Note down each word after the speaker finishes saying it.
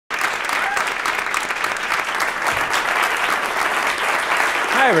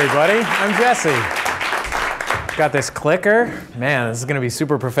Hi, everybody. I'm Jesse. Got this clicker. Man, this is going to be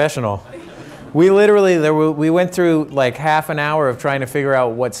super professional. We literally, we went through like half an hour of trying to figure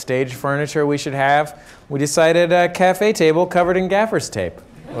out what stage furniture we should have. We decided a cafe table covered in gaffer's tape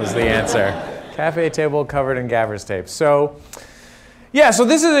was the answer. Cafe table covered in gaffer's tape. So, yeah, so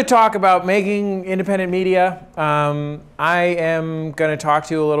this is a talk about making independent media. I am going to talk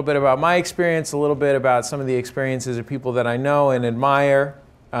to you a little bit about my experience, a little bit about some of the experiences of people that I know and admire,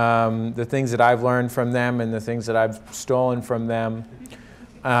 the things that I've learned from them and the things that I've stolen from them.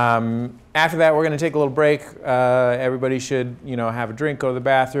 After that, we're going to take a little break. Everybody should, have a drink, go to the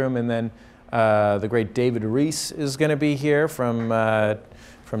bathroom, and then the great David Rees is going to be here from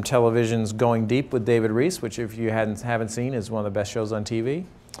television's Going Deep with David Rees, which if you haven't seen is one of the best shows on TV.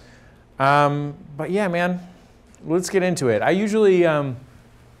 But yeah, man, let's get into it. I usually,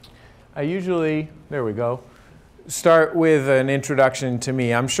 there we go, start with an introduction to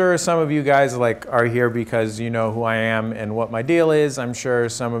me. I'm sure some of you guys are here because you know who I am and what my deal is. I'm sure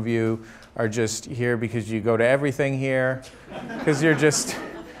some of you are just here because you go to everything here, because you're just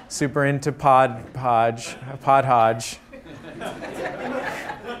super into hodgepodge.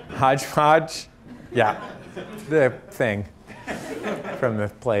 Hodgepodge? Yeah, the thing from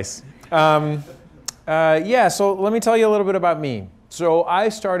the place. Yeah, so let me tell you a little bit about me. So I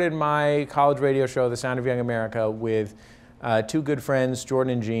started my college radio show, The Sound of Young America, with two good friends,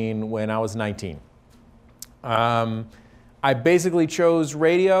 Jordan and Gene, when I was 19. I basically chose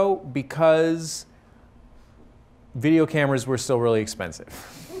radio because video cameras were still really expensive.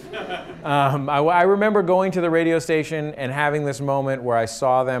 I remember going to the radio station and having this moment where I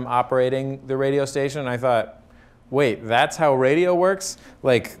saw them operating the radio station, and I thought, wait, that's how radio works?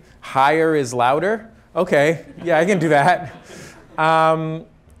 Like, higher is louder? Okay, yeah, I can do that. I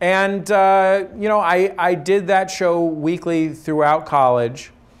did that show weekly throughout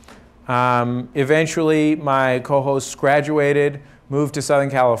college. Eventually, my co-hosts graduated, moved to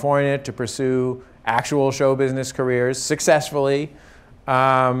Southern California to pursue actual show business careers successfully.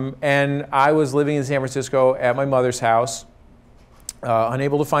 And I was living in San Francisco at my mother's house,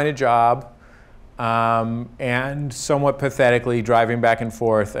 unable to find a job, and somewhat pathetically driving back and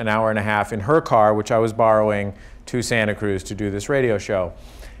forth an hour and a half in her car, which I was borrowing, to Santa Cruz to do this radio show.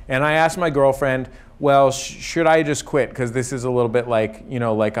 And I asked my girlfriend, well, should I just quit? Because this is a little bit like,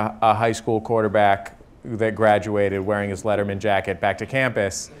 like a high school quarterback that graduated wearing his Letterman jacket back to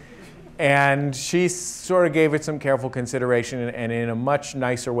campus. And she sort of gave it some careful consideration and in a much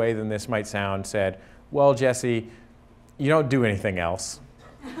nicer way than this might sound, said, well, Jesse, you don't do anything else.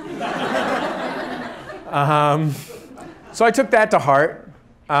 So I took that to heart.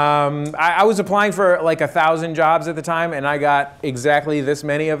 I was applying for like 1,000 jobs at the time, and I got exactly this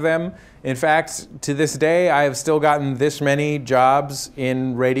many of them. In fact, to this day, I have still gotten this many jobs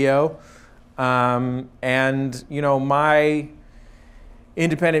in radio. My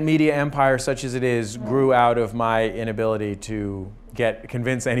independent media empire, such as it is, grew out of my inability to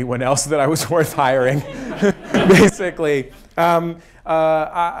convince anyone else that I was worth hiring, basically.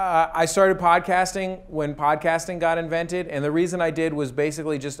 I started podcasting when podcasting got invented, and the reason I did was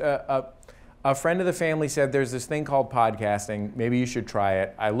basically just a friend of the family said there's this thing called podcasting, maybe you should try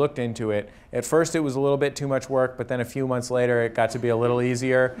it. I looked into it. At first it was a little bit too much work, but then a few months later it got to be a little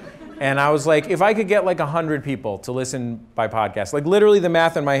easier. And I was like, if I could get like 100 people to listen by podcast, like literally the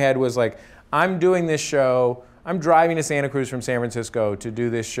math in my head was like, I'm doing this show, I'm driving to Santa Cruz from San Francisco to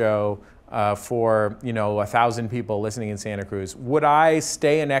do this show for 1,000 people listening in Santa Cruz. Would I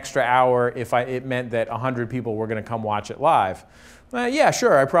stay an extra hour if it meant that 100 people were going to come watch it live? Yeah,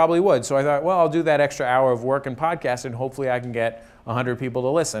 sure, I probably would. So I thought, well, I'll do that extra hour of work and podcast, and hopefully I can get 100 people to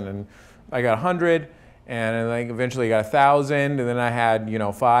listen. And I got 100, and I eventually got 1,000, and then I had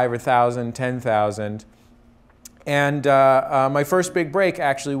 5 or 1,000, 10,000. And my first big break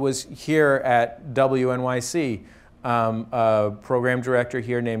actually was here at WNYC. A program director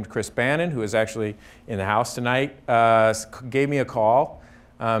here named Chris Bannon, who is actually in the house tonight, gave me a call.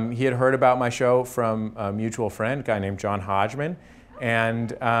 He had heard about my show from a mutual friend, a guy named John Hodgman.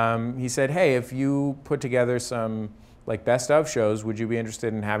 And he said, hey, if you put together some best of shows, would you be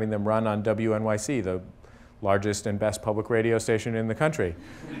interested in having them run on WNYC, the largest and best public radio station in the country?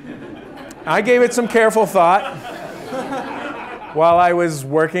 I gave it some careful thought while I was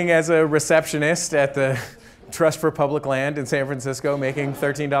working as a receptionist at the Trust for Public Land in San Francisco, making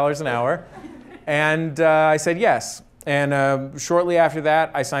 $13 an hour. And I said yes. And shortly after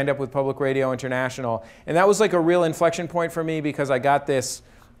that, I signed up with Public Radio International. And that was like a real inflection point for me because I got this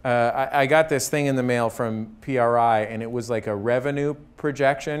thing in the mail from PRI, and it was like a revenue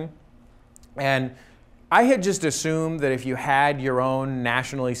projection. And I had just assumed that if you had your own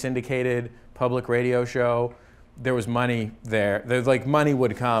nationally syndicated public radio show, there was money there. There's like money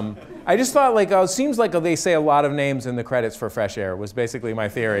would come. I just thought like, oh, it seems like they say a lot of names in the credits for Fresh Air was basically my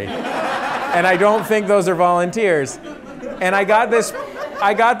theory. And I don't think those are volunteers. And I got this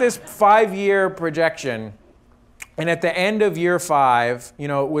 5-year projection. And at the end of year 5, you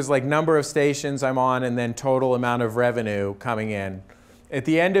know, it was like number of stations I'm on and then total amount of revenue coming in. At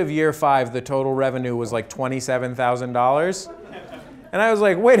the end of year 5, the total revenue was like $27,000. And I was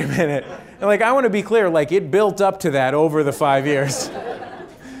like, wait a minute. And like, I want to be clear, like it built up to that over the 5 years.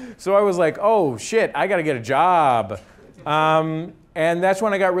 So I was like, oh shit, I got to get a job. And that's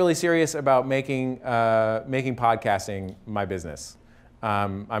when I got really serious about making podcasting my business.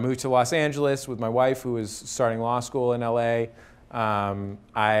 I moved to Los Angeles with my wife, who was starting law school in LA.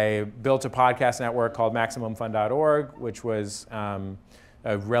 I built a podcast network called MaximumFun.org, which was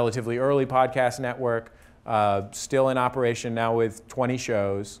a relatively early podcast network, still in operation now with 20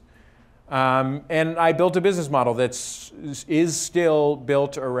 shows. And I built a business model that is still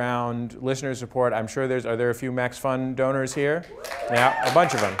built around listener support. I'm sure are there a few Max Fun donors here? Yeah, a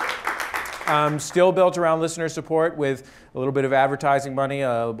bunch of them. Still built around listener support with a little bit of advertising money,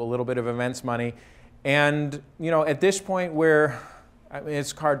 a little bit of events money. And you know, at this point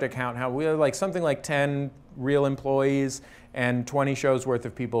it's hard to count how we have like something like 10 real employees and 20 shows worth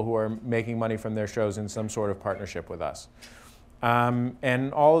of people who are making money from their shows in some sort of partnership with us.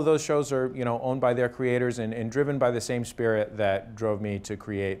 And all of those shows are, you know, owned by their creators and driven by the same spirit that drove me to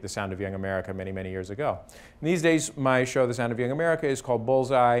create The Sound of Young America many, many years ago. And these days, my show, The Sound of Young America, is called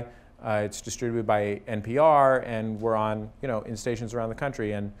Bullseye. It's distributed by NPR, and we're on, you know, in stations around the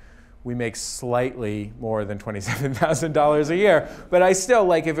country. And we make slightly more than $27,000 a year. But I still,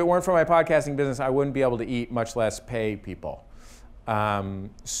 like, if it weren't for my podcasting business, I wouldn't be able to eat, much less pay people.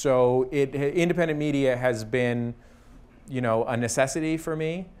 So independent media has been, you know, a necessity for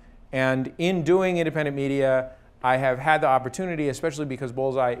me. And in doing independent media, I have had the opportunity, especially because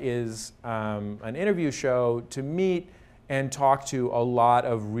Bullseye is an interview show, to meet and talk to a lot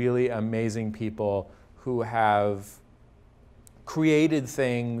of really amazing people who have created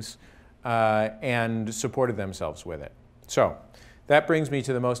things and supported themselves with it. So that brings me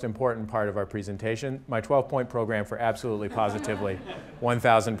to the most important part of our presentation, my 12-point program for absolutely positively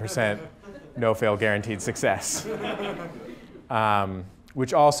 1,000% no-fail guaranteed success.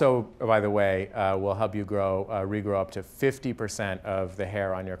 Which also, by the way, will help you regrow up to 50% of the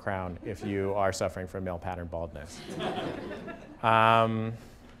hair on your crown if you are suffering from male pattern baldness.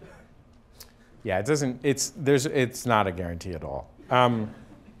 Yeah, it's not a guarantee at all.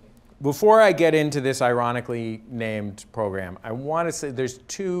 Before I get into this ironically named program, I want to say there's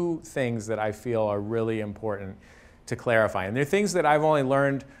 2 things that I feel are really important to clarify. And they're things that I've only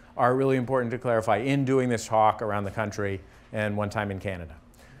learned are really important to clarify in doing this talk around the country and one time in Canada.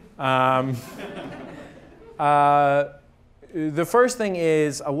 The first thing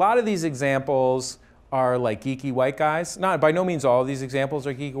is a lot of these examples are like geeky white guys. By no means all of these examples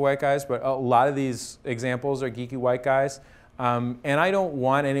are geeky white guys, but a lot of these examples are geeky white guys. And I don't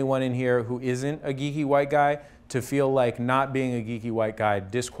want anyone in here who isn't a geeky white guy to feel like not being a geeky white guy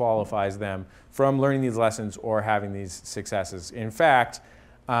disqualifies them from learning these lessons or having these successes. In fact,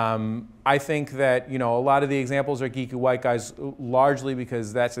 I think that, you know, a lot of the examples are geeky white guys largely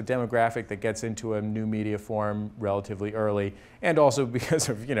because that's a demographic that gets into a new media form relatively early, and also because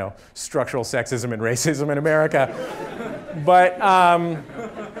of, you know, structural sexism and racism in America. But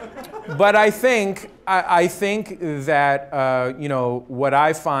I think that you know, what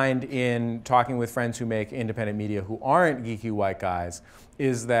I find in talking with friends who make independent media who aren't geeky white guys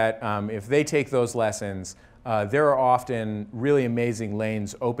is that if they take those lessons, there are often really amazing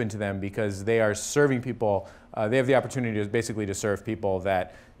lanes open to them because they are serving people. They have the opportunity basically to serve people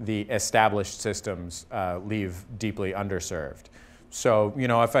that the established systems leave deeply underserved. So, you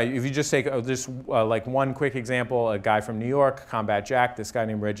know, if you just take like one quick example, a guy from New York, Combat Jack, this guy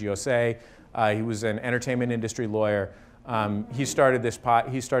named Reggie Osei, he was an entertainment industry lawyer. He started this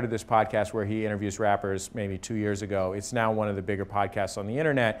podcast where he interviews rappers maybe 2 years ago. It's now one of the bigger podcasts on the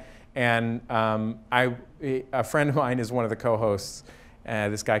internet. And a friend of mine is one of the co-hosts,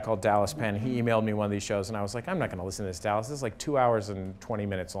 this guy called Dallas Penn. He emailed me one of these shows, and I was like, I'm not going to listen to this, Dallas. This is like 2 hours and 20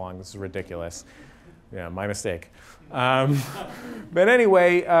 minutes long. This is ridiculous. Yeah, my mistake. But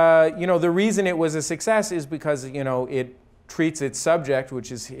anyway, you know, the reason it was a success is because, you know, it treats its subject,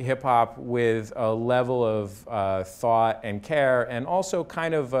 which is hip-hop, with a level of thought and care, and also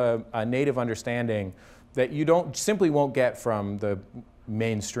kind of a native understanding that you simply won't get from the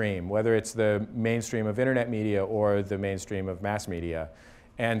mainstream, whether it's the mainstream of internet media or the mainstream of mass media.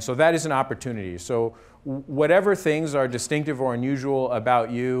 And so that is an opportunity. So whatever things are distinctive or unusual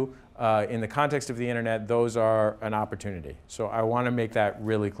about you in the context of the internet, those are an opportunity. So I want to make that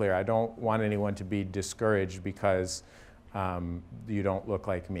really clear. I don't want anyone to be discouraged because you don't look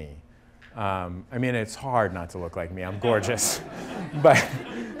like me. I mean, it's hard not to look like me. I'm gorgeous. But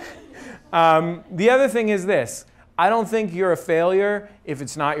the other thing is this. I don't think you're a failure if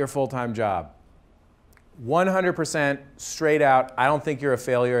it's not your full-time job. 100% straight out, I don't think you're a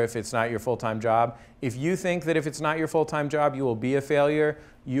failure if it's not your full-time job. If you think that if it's not your full-time job, you will be a failure,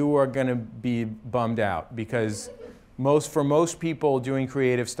 you are going to be bummed out because for most people, doing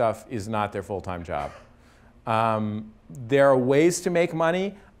creative stuff is not their full-time job. There are ways to make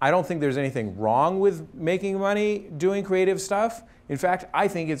money. I don't think there's anything wrong with making money doing creative stuff. In fact, I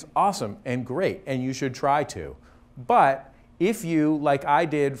think it's awesome and great, and you should try to. But if you, like I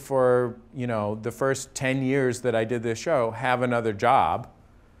did for the first 10 years that I did this show, have another job,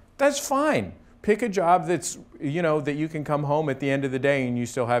 that's fine. Pick a job that's, that you can come home at the end of the day and you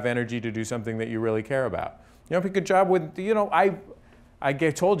still have energy to do something that you really care about. Pick a job with, I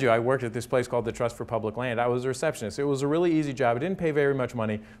told you I worked at this place called the Trust for Public Land. I was a receptionist. It was a really easy job. It didn't pay very much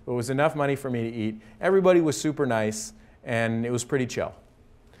money, but it was enough money for me to eat. Everybody was super nice, and it was pretty chill.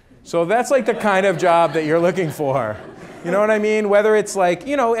 So that's like the kind of job that you're looking for. You know what I mean? Whether it's like,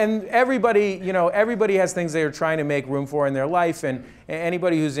 and everybody has things they're trying to make room for in their life, and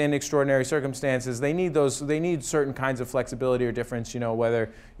anybody who's in extraordinary circumstances, they need certain kinds of flexibility or difference,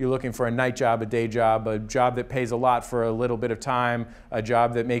 whether you're looking for a night job, a day job, a job that pays a lot for a little bit of time, a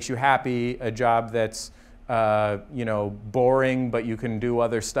job that makes you happy, a job that's, boring, but you can do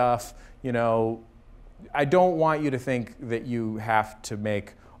other stuff, I don't want you to think that you have to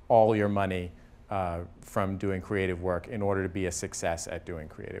make all your money from doing creative work in order to be a success at doing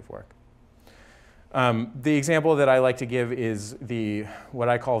creative work. The example that I like to give is what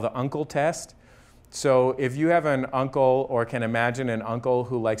I call the uncle test. So if you have an uncle or can imagine an uncle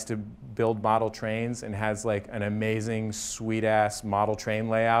who likes to build model trains and has like an amazing sweet-ass model train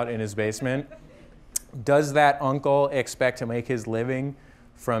layout in his basement, does that uncle expect to make his living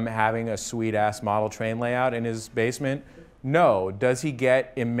from having a sweet-ass model train layout in his basement? No. Does he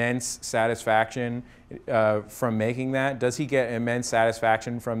get immense satisfaction from making that? Does he get immense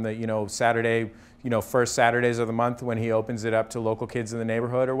satisfaction from the Saturday, first Saturdays of the month when he opens it up to local kids in the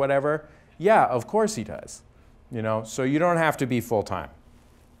neighborhood or whatever? Yeah, of course he does. So you don't have to be full-time.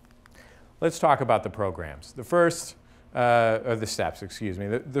 Let's talk about the programs. The first, or the steps, excuse me.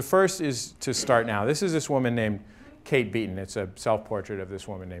 The first is to start now. This is this woman named Kate Beaton. It's a self-portrait of this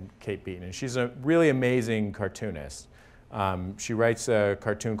woman named Kate Beaton, and she's a really amazing cartoonist. She writes a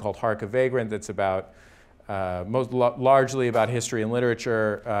cartoon called Hark a Vagrant that's about, largely about history and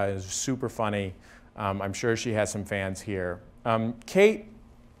literature. It's super funny. I'm sure she has some fans here. Kate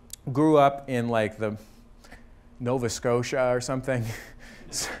grew up in like the Nova Scotia or something.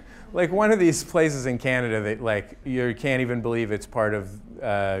 Like one of these places in Canada that like you can't even believe it's part of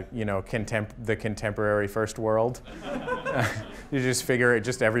the contemporary first world. You just figure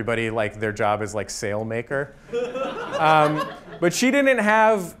everybody like their job is like sail maker. But she didn't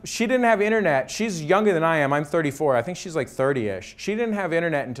have internet. She's younger than I am. I'm 34. I think she's like 30-ish. She didn't have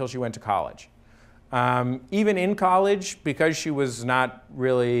internet until she went to college. Even in college, because she was not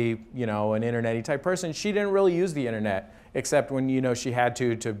really an internet-y type person, she didn't really use the internet except when she had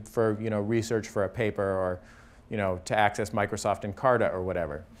for research for a paper or to access Microsoft Encarta or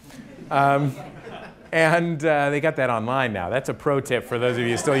whatever. And they got that online now. That's a pro tip for those of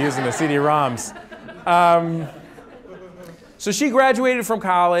you still using the CD-ROMs. So she graduated from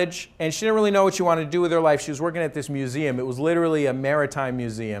college, and she didn't really know what she wanted to do with her life. She was working at this museum. It was literally a maritime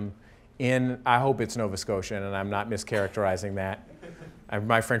museum in, I hope it's Nova Scotia, and I'm not mischaracterizing that.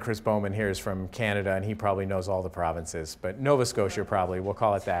 My friend Chris Bowman here is from Canada, and he probably knows all the provinces, but Nova Scotia probably, we'll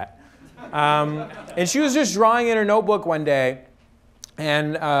call it that. And she was just drawing in her notebook one day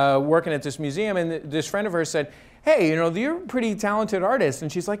and working at this museum, and this friend of hers said, hey, you're a pretty talented artist.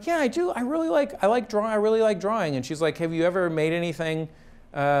 And she's like, yeah, I do. I really like drawing. And she's like, have you ever made anything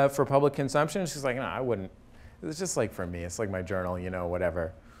for public consumption? And she's like, no, I wouldn't. It's just like for me. It's like my journal,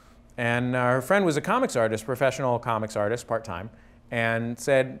 whatever. And her friend was a comics artist, professional comics artist, part-time, and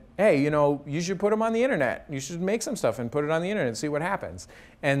said, hey, you should put them on the internet. You should make some stuff and put it on the internet and see what happens.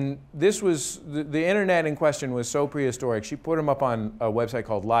 And this was, the internet in question was so prehistoric. She put them up on a website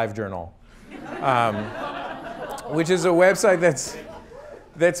called LiveJournal, which is a website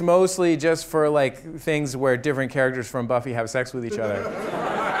that's mostly just for like things where different characters from Buffy have sex with each other.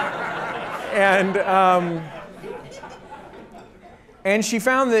 And she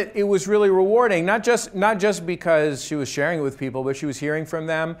found that it was really rewarding, not just because she was sharing it with people, but she was hearing from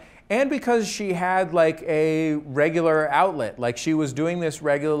them, and because she had like a regular outlet. Like she was doing this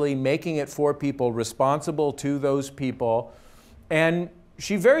regularly, making it for people, responsible to those people. And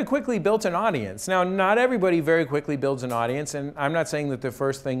she very quickly built an audience. Now, not everybody very quickly builds an audience, and I'm not saying that the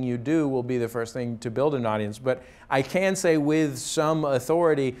first thing you do will be the first thing to build an audience, but I can say with some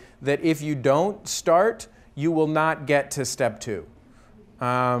authority that if you don't start, you will not get to step 2.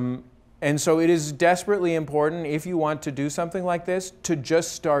 And so it is desperately important, if you want to do something like this, to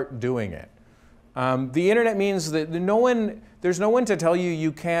just start doing it. The internet means that there's no one to tell you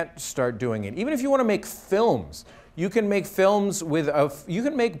you can't start doing it. Even if you want to make films, you can make films you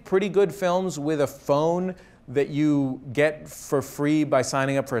can make pretty good films with a phone that you get for free by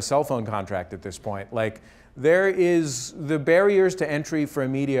signing up for a cell phone contract at this point. Like the barriers to entry for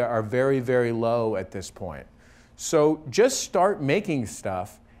media are very, very low at this point. So just start making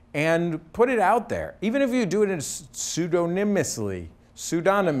stuff and put it out there. Even if you do it pseudonymously,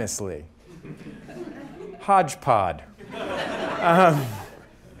 hodgepodge.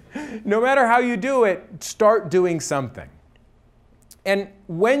 No matter how you do it, start doing something. And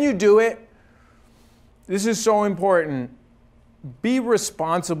when you do it, this is so important, be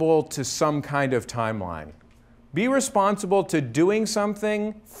responsible to some kind of timeline. Be responsible to doing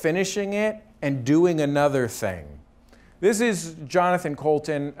something, finishing it, and doing another thing. This is Jonathan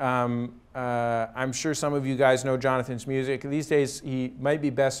Colton. I'm sure some of you guys know Jonathan's music. These days, he might be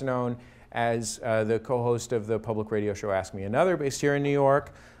best known as the co-host of the public radio show Ask Me Another, based here in New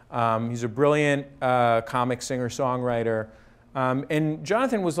York. He's a brilliant comic singer-songwriter. And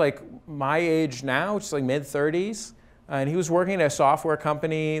Jonathan was like my age now, just like mid-30s. And he was working at a software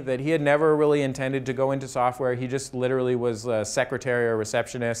company that he had never really intended to go into software. He just literally was a secretary or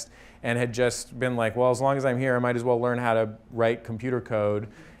receptionist and had just been like, well, as long as I'm here, I might as well learn how to write computer code.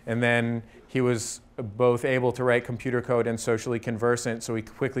 And then he was both able to write computer code and socially conversant, so he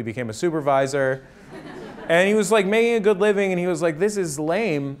quickly became a supervisor. And he was like making a good living, and he was like, this is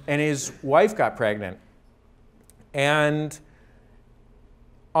lame. And his wife got pregnant. And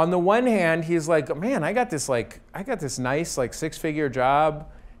on the one hand, he's like, man, I got this nice like 6-figure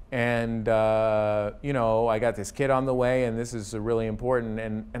job, and you know, I got this kid on the way, and this is really important.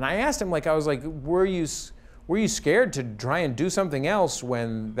 And I asked him, like, I was like, were you scared to try and do something else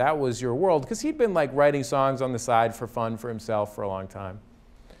when that was your world? Because he'd been like writing songs on the side for fun for himself for a long time.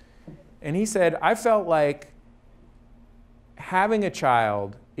 And he said, I felt like having a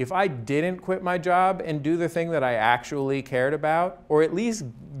child, if I didn't quit my job and do the thing that I actually cared about, or at least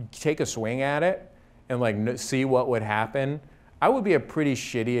take a swing at it and like see what would happen, I would be a pretty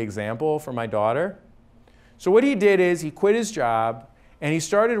shitty example for my daughter. So what he did is he quit his job and he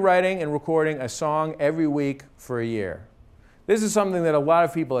started writing and recording a song every week for a year. This is something that a lot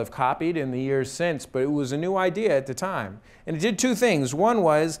of people have copied in the years since, but it was a new idea at the time. And it did 2 things. One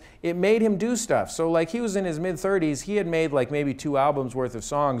was it made him do stuff. So like he was in his mid-30s, he had made like maybe 2 albums worth of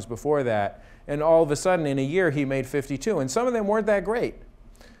songs before that. And all of a sudden in a year he made 52. And some of them weren't that great.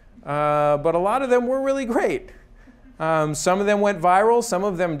 But a lot of them were really great. Some of them went viral, some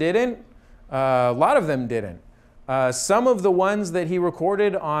of them didn't. A lot of them didn't. Some of the ones that he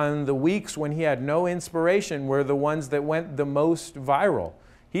recorded on the weeks when he had no inspiration were the ones that went the most viral.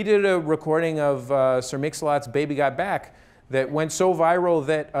 He did a recording of Sir Mix-a-Lot's Baby Got Back that went so viral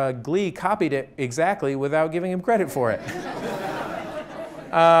that Glee copied it exactly without giving him credit for it.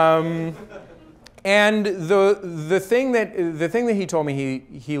 And the thing that he told me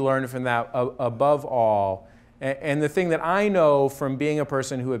he learned from that above all, and the thing that I know from being a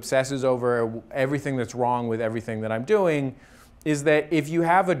person who obsesses over everything that's wrong with everything that I'm doing, is that if you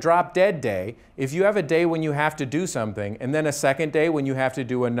have a drop dead day, if you have a day when you have to do something, and then a second day when you have to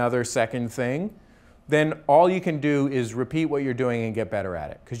do another second thing, then all you can do is repeat what you're doing and get better at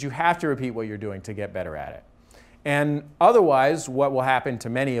it. Because you have to repeat what you're doing to get better at it. And otherwise, what will happen to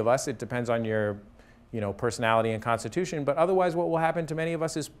many of us, it depends on your personality and constitution, but otherwise what will happen to many of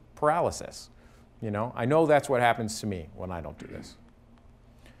us is paralysis. I know that's what happens to me when I don't do this.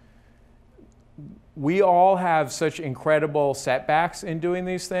 We all have such incredible setbacks in doing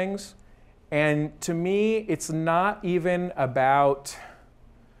these things. And to me, it's not even about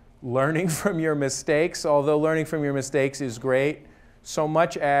learning from your mistakes, although learning from your mistakes is great, so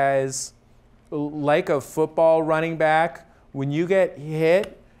much as like a football running back, when you get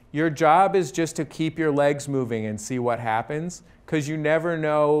hit, your job is just to keep your legs moving and see what happens, because you never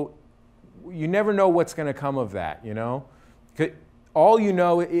know what's going to come of that, All you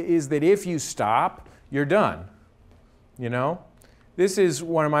know is that if you stop, you're done, This is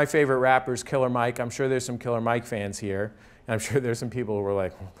one of my favorite rappers, Killer Mike. I'm sure there's some Killer Mike fans here. And I'm sure there's some people who were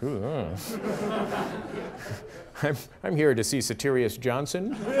like, I'm here to see Satirius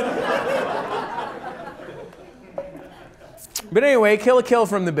Johnson. But anyway, Kill a Kill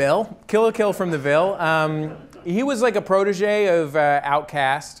from the Bill. Kill a Kill from the Bill. He was like a protege of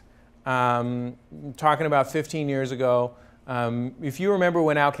Outkast, talking about 15 years ago. If you remember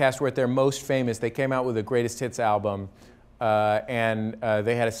when Outkast were at their most famous, they came out with a greatest hits album, and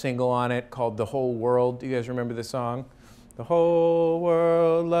they had a single on it called The Whole World. Do you guys remember the song? The whole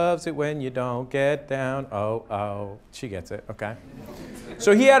world loves it when you don't get down. Oh, oh. She gets it, okay.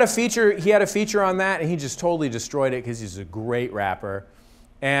 So he had a feature on that, and he just totally destroyed it because he's a great rapper.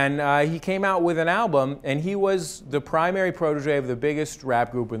 And he came out with an album, and he was the primary protege of the biggest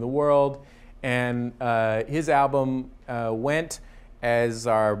rap group in the world. And his album went, as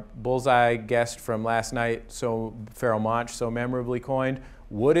our Bullseye guest from last night, Pharoah Monch, so memorably coined,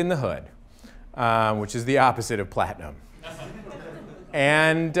 Wood in the Hood, which is the opposite of platinum.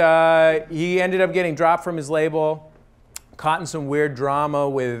 And he ended up getting dropped from his label, caught in some weird drama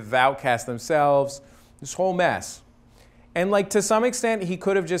with Outkast themselves, this whole mess. And like to some extent, he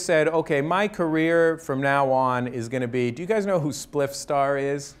could have just said, okay, my career from now on is going to be, do you guys know who Spliff Star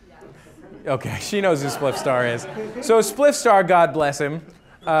is? Yeah. Okay, she knows who Spliff Star is. So Spliff Star, God bless him.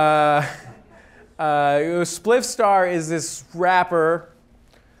 Spliff Star is this rapper,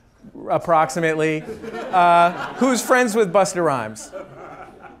 approximately, who's friends with Busta Rhymes.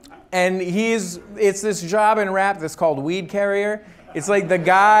 And it's this job in rap that's called weed carrier. It's like the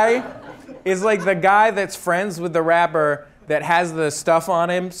guy that's friends with the rapper that has the stuff on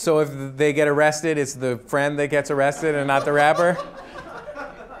him, so if they get arrested, it's the friend that gets arrested and not the rapper.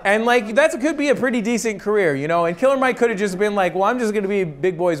 And like that could be a pretty decent career, you know. And Killer Mike could have just been like, well, I'm just gonna be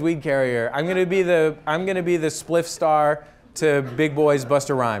Big Boy's weed carrier. I'm gonna be the Spliff Star to Big Boy's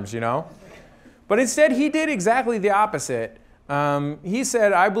Busta Rhymes, you know? But instead, he did exactly the opposite. He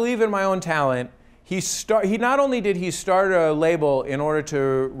said, I believe in my own talent. He not only did he start a label in order to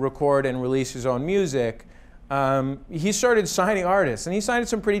record and release his own music, he started signing artists, and he signed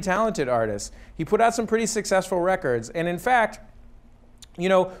some pretty talented artists. He put out some pretty successful records. And in fact, you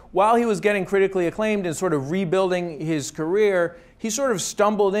know, while he was getting critically acclaimed and sort of rebuilding his career, he sort of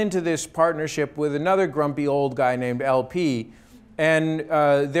stumbled into this partnership with another grumpy old guy named LP. And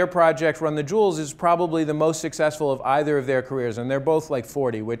their project, Run the Jewels, is probably the most successful of either of their careers. And they're both like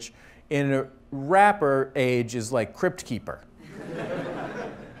 40, which in a rapper age is like Crypt Keeper.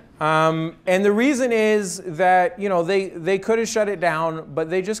 And the reason is that, you know, they could have shut it down, but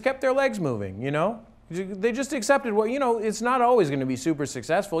they just kept their legs moving, you know? They just accepted what, you know, it's not always going to be super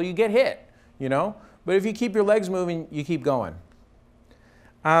successful. You get hit, you know? But if you keep your legs moving, you keep going.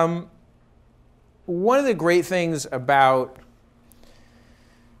 One of the great things about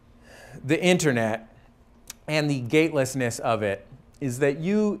the internet and the gatelessness of it is that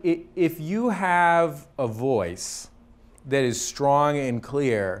if you have a voice that is strong and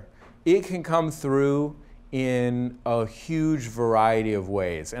clear, it can come through in a huge variety of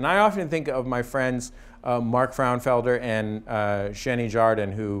ways. And I often think of my friends Mark Frauenfelder and Sheni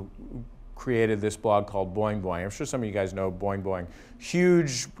Jardin, who created this blog called Boing Boing. I'm sure some of you guys know Boing Boing.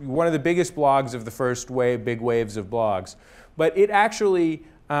 Huge, one of the biggest blogs of the first big waves of blogs. But it actually,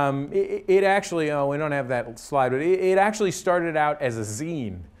 oh, we don't have that slide, but it actually started out as a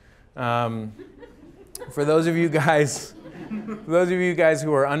zine. For those of you guys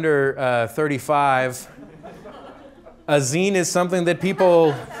who are under 35, a zine is something that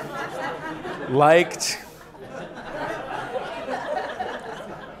people liked.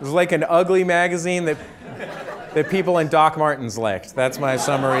 It was like an ugly magazine that people in Doc Martens liked. That's my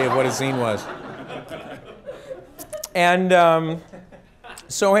summary of what a zine was. And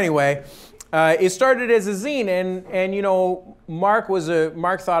so anyway, it started as a zine, and you know, Mark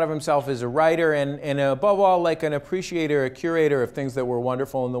thought of himself as a writer and above all like an appreciator, a curator of things that were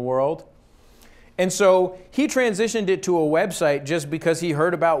wonderful in the world. And so he transitioned it to a website just because he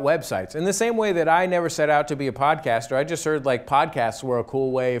heard about websites. In the same way that I never set out to be a podcaster, I just heard like podcasts were a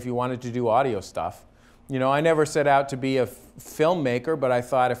cool way if you wanted to do audio stuff. You know, I never set out to be a filmmaker, but I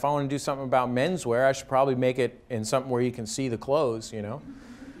thought if I want to do something about menswear, I should probably make it in something where you can see the clothes, you know.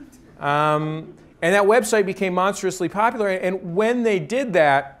 And that website became monstrously popular. And when they did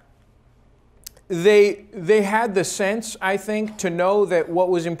that, they had the sense, I think, to know that what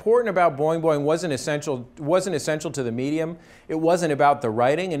was important about Boing Boing wasn't essential to the medium. It wasn't about the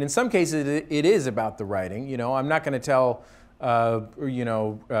writing, and in some cases it is about the writing. You know, I'm not going to tell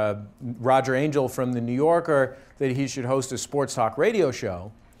Roger Angel from the New Yorker that he should host a sports talk radio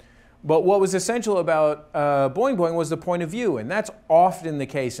show. But what was essential about Boing Boing was the point of view, and that's often the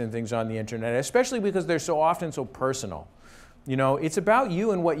case in things on the internet, especially because they're so often so personal. You know, it's about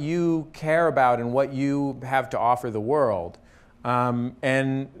you and what you care about and what you have to offer the world.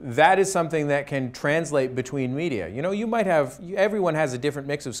 And that is something that can translate between media. You know, you might have, everyone has a different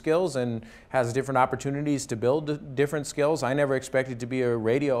mix of skills and has different opportunities to build different skills. I never expected to be a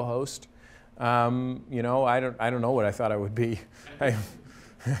radio host. You know, I don't know what I thought I would be.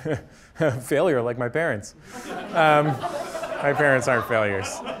 Failure like my parents. My parents aren't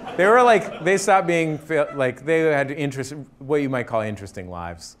failures. They were like, they stopped being, like they had what you might call interesting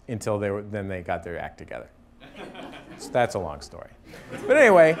lives until then they got their act together. So that's a long story. But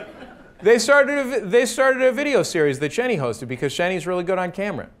anyway, they started a video series that Shenny hosted because Shenny's really good on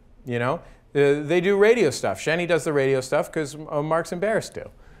camera, you know? They do radio stuff. Shenny does the radio stuff because Mark's embarrassed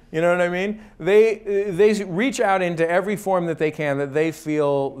to. You know what I mean? They reach out into every form that they can that they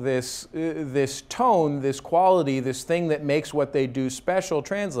feel this tone, this quality, this thing that makes what they do special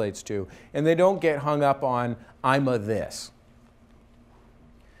translates to. And they don't get hung up on, I'm a this.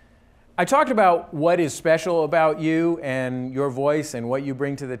 I talked about what is special about you and your voice and what you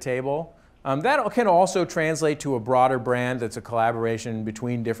bring to the table. That can also translate to a broader brand that's a collaboration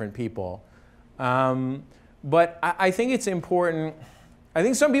between different people. But I think it's important. I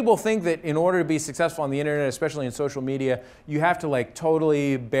think some people think that in order to be successful on the internet, especially in social media, you have to like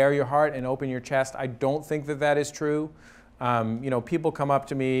totally bare your heart and open your chest. I don't think that that is true. You know, people come up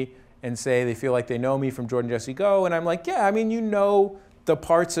to me and say they feel like they know me from Jordan Jesse Go, and I'm like, yeah, I mean, you know the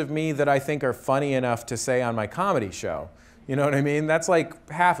parts of me that I think are funny enough to say on my comedy show. You know what I mean? That's like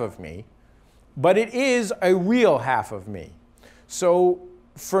half of me. But it is a real half of me. So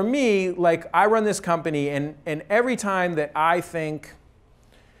for me, like I run this company, and every time that I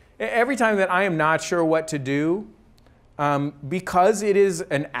am not sure what to do, because it is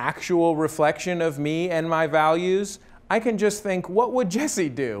an actual reflection of me and my values, I can just think, what would Jesse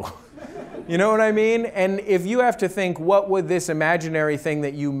do? You know what I mean? And if you have to think, what would this imaginary thing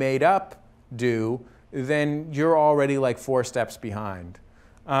that you made up do, then you're already like 4 steps behind.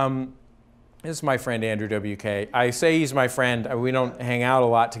 This is my friend Andrew WK. I say he's my friend. We don't hang out a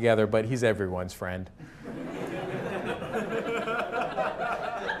lot together, but he's everyone's friend.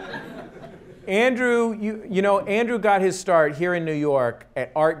 Andrew, you know, Andrew got his start here in New York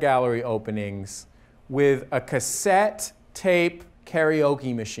at art gallery openings with a cassette tape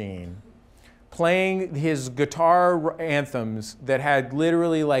karaoke machine, playing his guitar anthems that had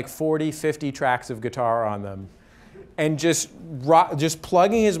literally like 40, 50 tracks of guitar on them, and just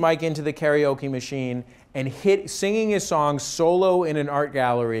plugging his mic into the karaoke machine and singing his songs solo in an art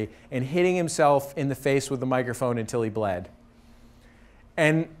gallery and hitting himself in the face with the microphone until he bled.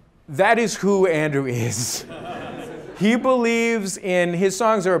 And that is who Andrew is. He believes in, his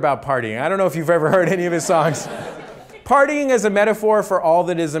songs are about partying. I don't know if you've ever heard any of his songs. Partying as a metaphor for all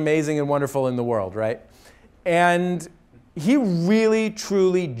that is amazing and wonderful in the world, right? And he really,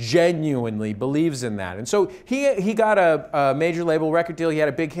 truly, genuinely believes in that. And so he got a major label record deal. He had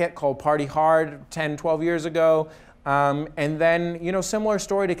a big hit called Party Hard 10, 12 years ago. And then, you know, similar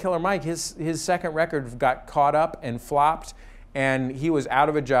story to Killer Mike. His second record got caught up and flopped. And he was out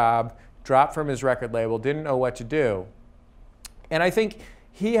of a job, dropped from his record label, didn't know what to do. And I think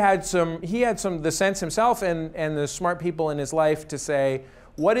he had the sense himself and the smart people in his life to say,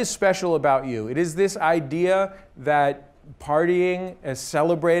 what is special about you? It is this idea that partying,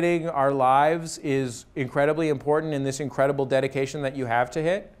 celebrating our lives is incredibly important in this incredible dedication that you have to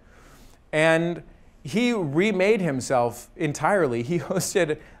hit. And he remade himself entirely. He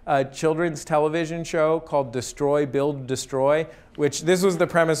hosted a children's television show called Destroy, Build, Destroy, which this was the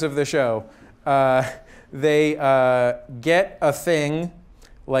premise of the show. They get a thing,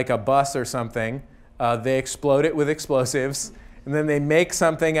 like a bus or something, they explode it with explosives, and then they make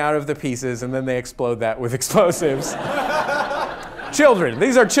something out of the pieces, and then they explode that with explosives. Children.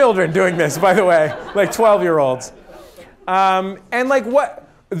 These are children doing this, by the way, like 12-year-olds. And like what?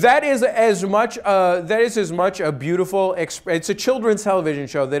 That is as much a beautiful, it's a children's television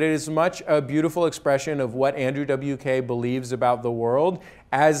show, that it is much a beautiful expression of what Andrew WK believes about the world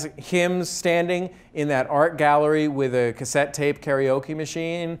as him standing in that art gallery with a cassette tape karaoke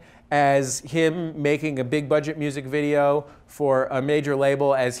machine, as him making a big budget music video for a major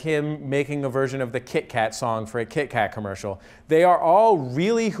label, as him making a version of the Kit Kat song for a Kit Kat commercial. They are all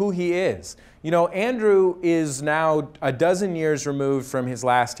really who he is. You know, Andrew is now a dozen years removed from his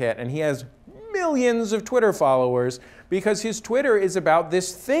last hit, and he has millions of Twitter followers because his Twitter is about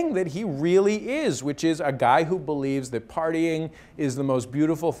this thing that he really is, which is a guy who believes that partying is the most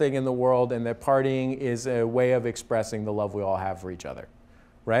beautiful thing in the world and that partying is a way of expressing the love we all have for each other,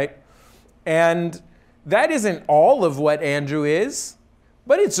 right? And that isn't all of what Andrew is,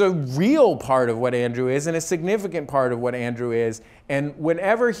 But it's a real part of what Andrew is and a significant part of what Andrew is. And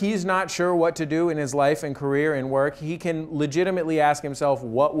whenever he's not sure what to do in his life and career and work, he can legitimately ask himself,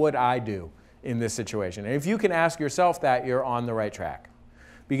 what would I do in this situation? And if you can ask yourself that, you're on the right track.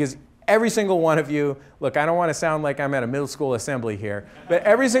 Because every single one of you, look, I don't want to sound like I'm at a middle school assembly here, but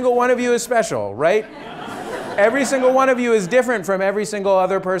every single one of you is special, right? Every single one of you is different from every single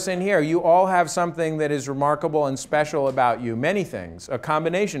other person here. You all have something that is remarkable and special about you, many things, a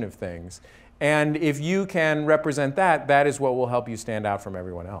combination of things. And if you can represent that, that is what will help you stand out from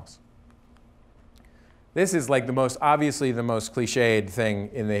everyone else. This is like obviously the most cliched thing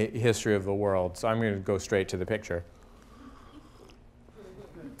in the history of the world, so I'm going to go straight to the picture.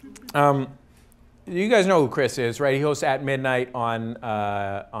 You guys know who Chris is, right? He hosts At Midnight on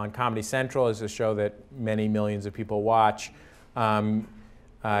Comedy Central. It's a show that many millions of people watch. He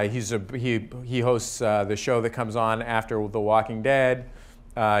hosts the show that comes on after The Walking Dead.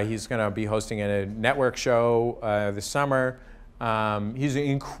 He's going to be hosting a network show this summer. He's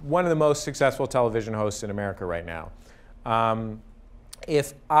one of the most successful television hosts in America right now.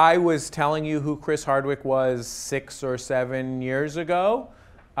 If I was telling you who Chris Hardwick was 6 or 7 years ago,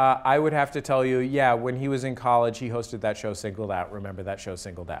 I would have to tell you, yeah, when he was in college, he hosted that show Singled Out. Remember that show,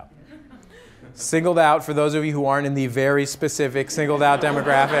 Singled Out? Singled Out, for those of you who aren't in the very specific Singled Out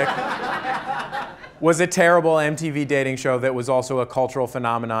demographic, was a terrible MTV dating show that was also a cultural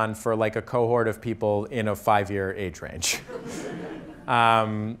phenomenon for like a cohort of people in a 5-year age range.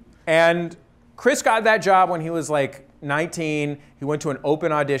 And Chris got that job when he was like 19. He went to an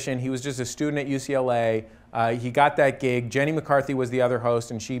open audition. He was just a student at UCLA. He got that gig. Jenny McCarthy was the other host,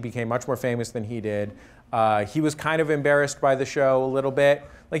 and she became much more famous than he did. He was kind of embarrassed by the show a little bit.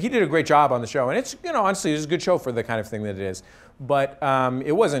 Like, he did a great job on the show, and it's, honestly, it's a good show for the kind of thing that it is. But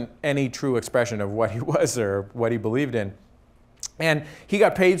it wasn't any true expression of what he was or what he believed in. And he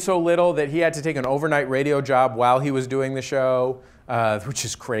got paid so little that he had to take an overnight radio job while he was doing the show, which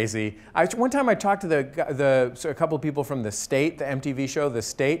is crazy. One time I talked to a couple of people from The State, the MTV show, The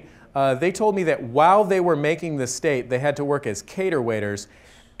State. They told me that while they were making The State, they had to work as cater waiters.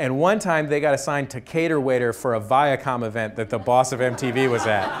 And one time they got assigned to cater waiter for a Viacom event that the boss of MTV was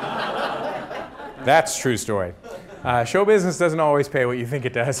at. That's a true story. Show business doesn't always pay what you think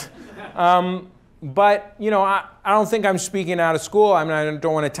it does. But, I don't think I'm speaking out of school. I mean, I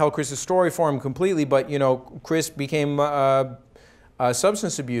don't want to tell Chris's story for him completely, but, Chris became a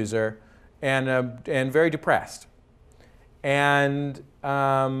substance abuser and very depressed. And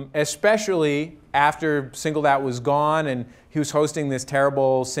especially after Singled Out was gone and he was hosting this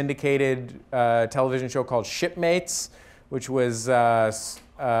terrible syndicated television show called Shipmates, which was,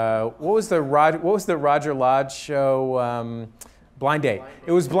 what was the Roger Lodge show? Blind Date.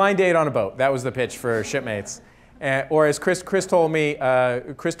 It was Blind Date on a boat. That was the pitch for Shipmates. Or as Chris told me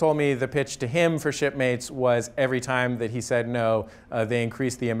the pitch to him for Shipmates was every time that he said no, they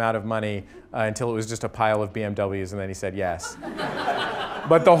increased the amount of money until it was just a pile of BMWs, and then he said yes.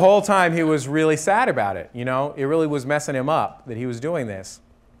 But the whole time he was really sad about it. It really was messing him up that he was doing this.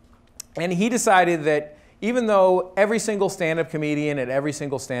 And he decided that even though every single stand-up comedian at every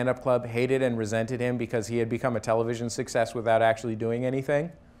single stand-up club hated and resented him because he had become a television success without actually doing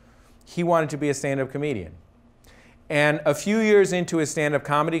anything, he wanted to be a stand-up comedian. And a few years into his stand-up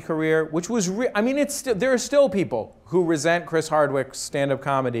comedy career, which was, there are still people who resent Chris Hardwick's stand-up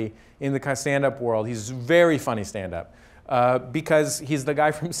comedy in the stand-up world. He's very funny stand-up because he's the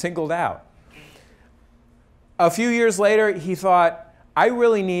guy from Singled Out. A few years later, he thought, I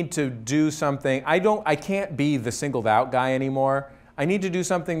really need to do something. I can't be the Singled Out guy anymore. I need to do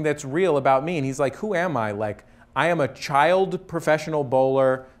something that's real about me. And he's like, who am I? Like, I am a child professional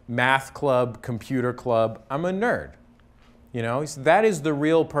bowler, math club, computer club. I'm a nerd. That is the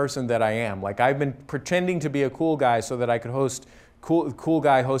real person that I am. Like, I've been pretending to be a cool guy so that I could host cool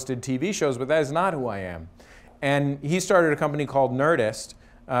guy hosted TV shows, but that is not who I am. And he started a company called Nerdist,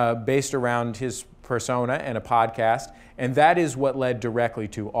 based around his persona and a podcast, and that is what led directly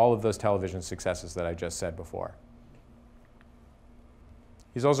to all of those television successes that I just said before.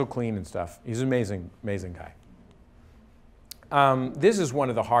 He's also clean and stuff. He's an amazing, amazing guy. This is one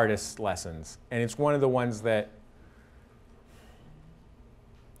of the hardest lessons, and it's one of the ones that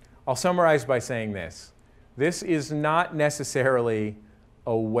I'll summarize by saying this. This is not necessarily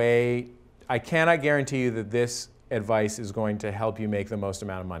a way, I cannot guarantee you that this advice is going to help you make the most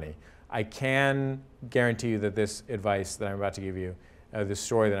amount of money. I can guarantee you that this advice that I'm about to give you, this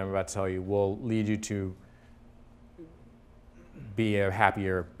story that I'm about to tell you, will lead you to be a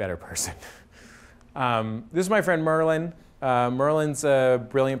happier, better person. This is my friend Merlin. Merlin's a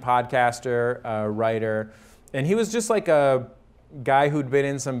brilliant podcaster, writer, and he was just like guy who'd been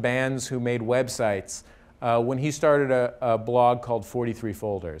in some bands who made websites when he started a blog called 43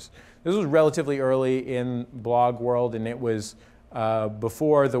 Folders. This was relatively early in blog world, and it was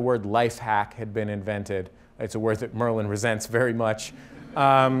before the word life hack had been invented. It's a word that Merlin resents very much.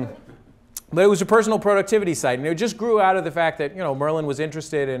 But it was a personal productivity site, and it just grew out of the fact that Merlin was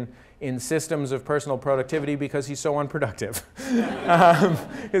interested in systems of personal productivity because he's so unproductive,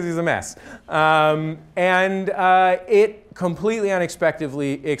 because he's a mess. It completely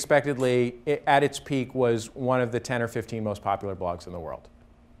expectedly, at its peak, was one of the 10 or 15 most popular blogs in the world.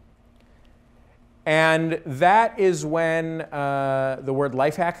 And that is when the word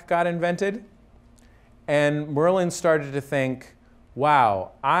life hack got invented, and Merlin started to think,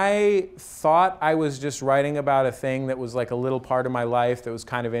 wow, I thought I was just writing about a thing that was like a little part of my life that was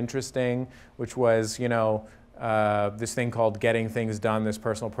kind of interesting, which was, this thing called getting things done, this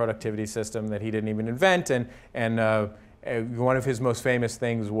personal productivity system that he didn't even invent. And one of his most famous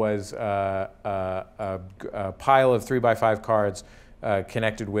things was a pile of 3x5 cards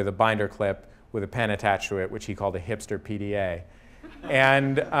connected with a binder clip with a pen attached to it, which he called a hipster PDA.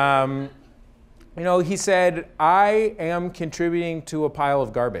 And he said, I am contributing to a pile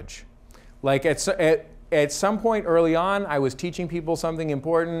of garbage. Like at some point early on, I was teaching people something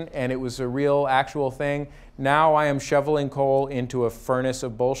important, and it was a real, actual thing. Now I am shoveling coal into a furnace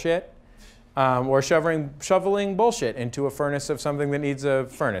of bullshit, or shoveling bullshit into a furnace of something that needs a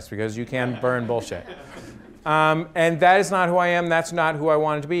furnace, because you can burn bullshit. And that is not who I am. That's not who I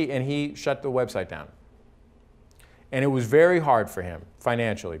wanted to be. And he shut the website down. And it was very hard for him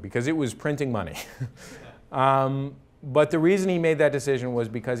financially because it was printing money. But the reason he made that decision was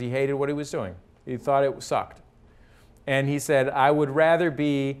because he hated what he was doing. He thought it sucked. And he said, I would rather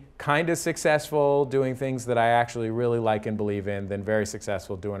be kind of successful doing things that I actually really like and believe in than very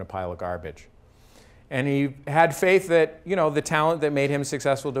successful doing a pile of garbage. And he had faith that the talent that made him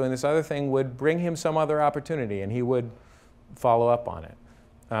successful doing this other thing would bring him some other opportunity, and he would follow up on it.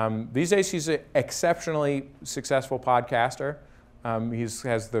 These days, he's an exceptionally successful podcaster. He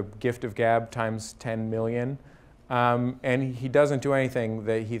has the gift of gab times 10 million. And he doesn't do anything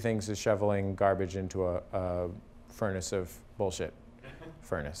that he thinks is shoveling garbage into a furnace of bullshit.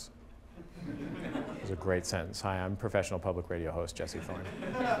 Furnace. It was a great sentence. Hi, I'm professional public radio host Jesse Thorn.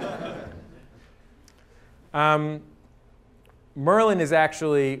 Merlin is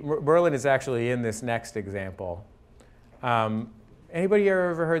actually in this next example. Anybody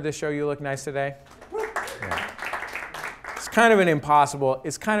ever heard this show, You Look Nice Today? Yeah. It's kind of an impossible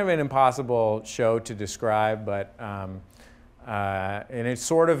show to describe, but and it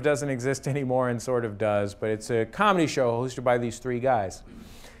sort of doesn't exist anymore and sort of does, but it's a comedy show hosted by these three guys.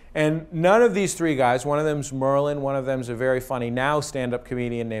 And none of these three guys, one of them's Merlin, one of them's a very funny now stand-up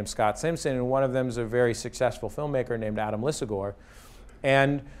comedian named Scott Simpson, and one of them's a very successful filmmaker named Adam Lissagore.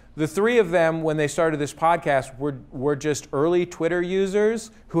 And the three of them, when they started this podcast, were just early Twitter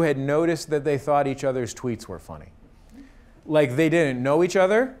users who had noticed that they thought each other's tweets were funny. Like, they didn't know each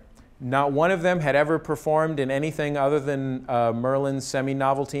other. Not one of them had ever performed in anything other than Merlin's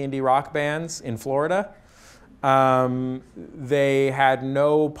semi-novelty indie rock bands in Florida. They had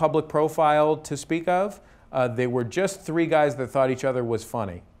no public profile to speak of. They were just three guys that thought each other was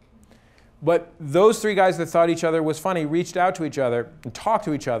funny. But those three guys that thought each other was funny reached out to each other and talked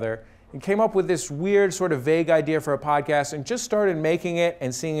to each other and came up with this weird sort of vague idea for a podcast and just started making it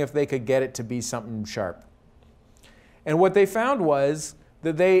and seeing if they could get it to be something sharp. And what they found was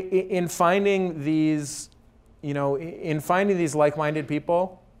that they, in finding these like-minded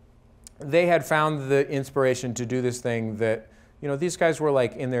people, they had found the inspiration to do this thing that, these guys were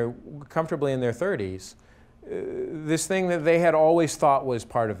like comfortably in their 30s. This thing that they had always thought was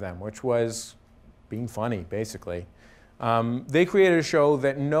part of them, which was being funny, basically. They created a show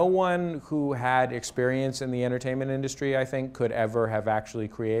that no one who had experience in the entertainment industry, I think, could ever have actually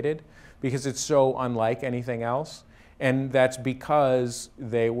created, because it's so unlike anything else. And that's because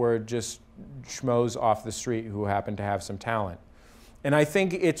they were just schmoes off the street who happened to have some talent. And I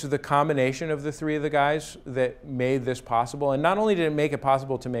think it's the combination of the three of the guys that made this possible. And not only did it make it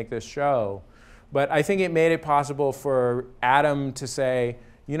possible to make this show, but I think it made it possible for Adam to say,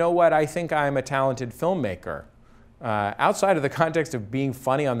 you know what, I think I'm a talented filmmaker. Outside of the context of being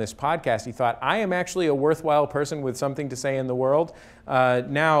funny on this podcast, he thought, I am actually a worthwhile person with something to say in the world.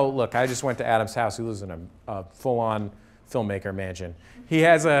 Now, look, I just went to Adam's house. He lives in a full-on filmmaker mansion. He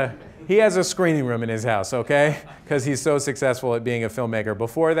has a screening room in his house, okay? Because he's so successful at being a filmmaker.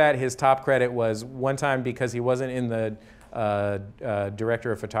 Before that, his top credit was one time because he wasn't in the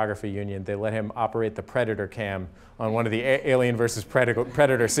director of photography union, they let him operate the Predator cam on one of the Alien vs.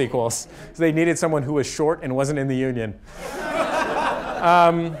 Predator sequels. So they needed someone who was short and wasn't in the union.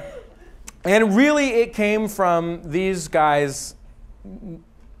 And really, it came from these guys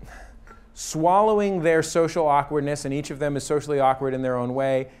swallowing their social awkwardness, and each of them is socially awkward in their own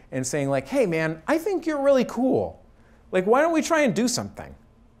way, and saying like, hey man, I think you're really cool. Like, why don't we try and do something?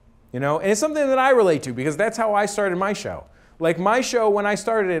 You know, and it's something that I relate to because that's how I started my show. Like my show, when I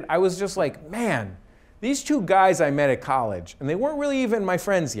started it, I was just like, man, these two guys I met at college, and they weren't really even my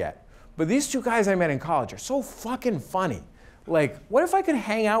friends yet, but these two guys I met in college are so fucking funny. Like, what if I could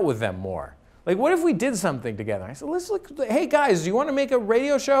hang out with them more? Like, what if we did something together? I said, let's look, hey guys, do you want to make a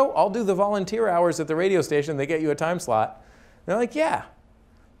radio show? I'll do the volunteer hours at the radio station. They get you a time slot. And they're like, yeah.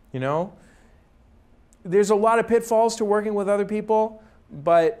 You know, there's a lot of pitfalls to working with other people,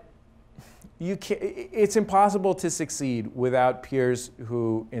 but it's impossible to succeed without peers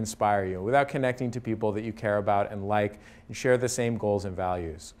who inspire you, without connecting to people that you care about and like and share the same goals and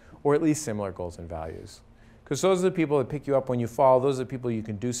values, or at least similar goals and values. Because those are the people that pick you up when you fall. Those are the people you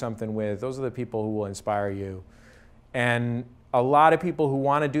can do something with. Those are the people who will inspire you. And a lot of people who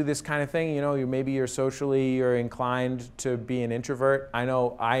want to do this kind of thing, you know, maybe you're inclined to be an introvert. I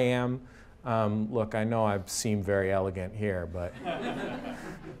know I am. Look, I know I seem very elegant here, but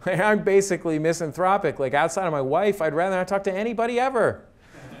I'm basically misanthropic. Like outside of my wife, I'd rather not talk to anybody ever.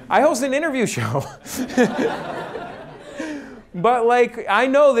 I host an interview show. But like, I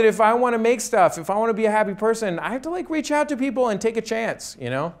know that if I want to make stuff, if I want to be a happy person, I have to like reach out to people and take a chance, you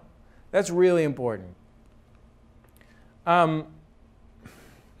know? That's really important. I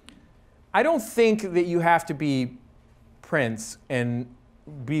don't think that you have to be Prince and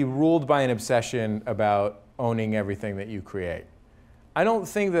be ruled by an obsession about owning everything that you create. I don't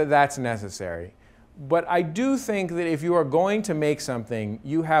think that that's necessary. But I do think that if you are going to make something,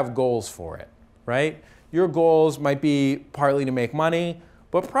 you have goals for it, right? Your goals might be partly to make money,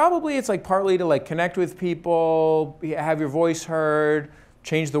 but probably it's like partly to like connect with people, have your voice heard,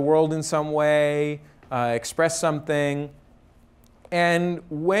 change the world in some way, express something. And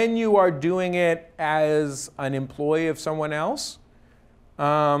when you are doing it as an employee of someone else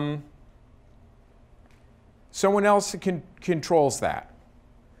controls that.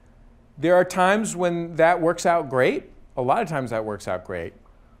 There are times when that works out great. A lot of times that works out great.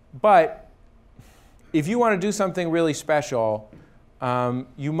 But if you want to do something really special,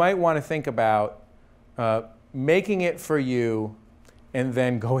 you might want to think about making it for you and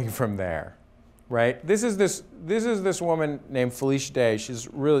then going from there, right? This is this woman named Felicia Day. She's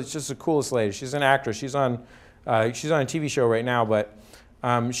just the coolest lady. She's an actress. She's on a TV show right now, but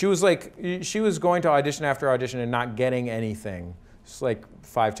she was going to audition after audition and not getting anything. It's like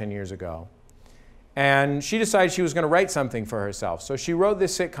 5-10 years ago. And she decided she was going to write something for herself. So she wrote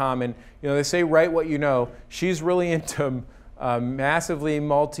this sitcom, and you know, they say write what you know. She's really into massively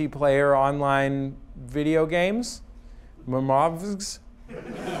multiplayer online video games. MMOVs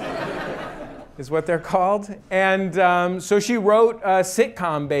is what they're called. And so she wrote a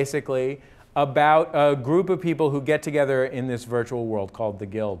sitcom basically about a group of people who get together in this virtual world called the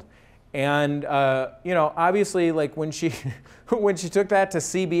Guild. And you know, obviously, like when she when she took that to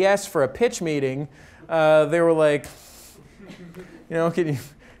CBS for a pitch meeting, they were like, you know,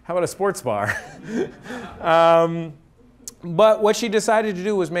 how about a sports bar? But what she decided to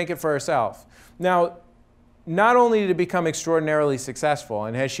do was make it for herself. Now, not only did it become extraordinarily successful,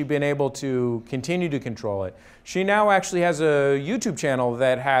 and has she been able to continue to control it, she now actually has a YouTube channel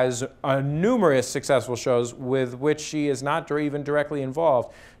that has numerous successful shows with which she is not even directly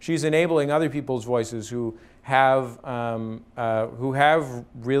involved. She's enabling other people's voices who have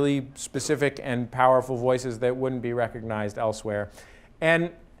really specific and powerful voices that wouldn't be recognized elsewhere.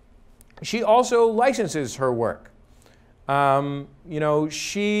 And she also licenses her work. You know,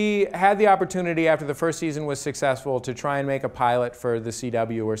 she had the opportunity after the first season was successful to try and make a pilot for the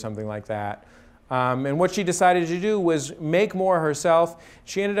CW or something like that. And what she decided to do was make more herself.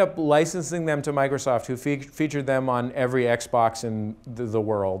 She ended up licensing them to Microsoft, who featured them on every Xbox in the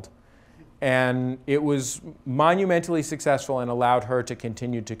world. And it was monumentally successful and allowed her to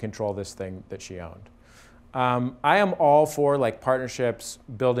continue to control this thing that she owned. I am all for like partnerships,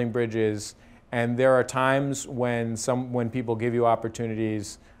 building bridges, and there are times when people give you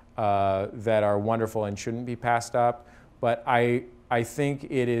opportunities that are wonderful and shouldn't be passed up. But I think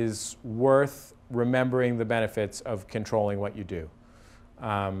it is worth remembering the benefits of controlling what you do,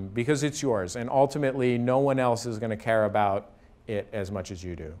 because it's yours, and ultimately no one else is going to care about it as much as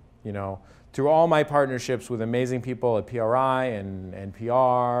you do. You know, through all my partnerships with amazing people at PRI and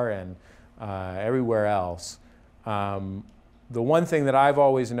NPR and everywhere else, the one thing that I've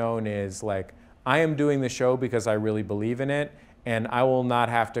always known is like, I am doing the show because I really believe in it, and I will not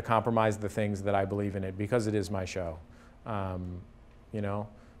have to compromise the things that I believe in it because it is my show. you know.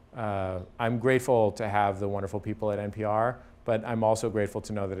 I'm grateful to have the wonderful people at NPR, but I'm also grateful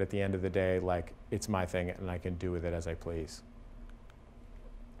to know that at the end of the day, like, it's my thing and I can do with it as I please.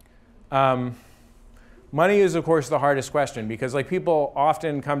 Money is, of course, the hardest question because, like, people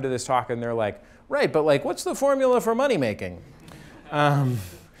often come to this talk and they're like, right, but, like, what's the formula for money making? And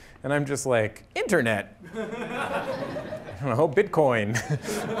I'm just like, internet. I don't know, Bitcoin.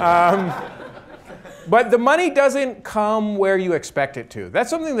 But the money doesn't come where you expect it to. That's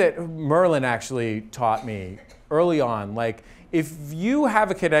something that Merlin actually taught me early on. Like, if you have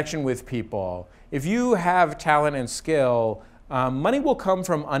a connection with people, if you have talent and skill, money will come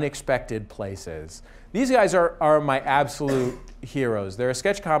from unexpected places. These guys are my absolute heroes. They're a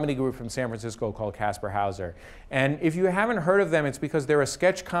sketch comedy group from San Francisco called Casper Hauser. And if you haven't heard of them, it's because they're a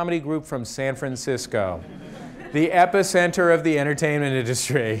sketch comedy group from San Francisco, the epicenter of the entertainment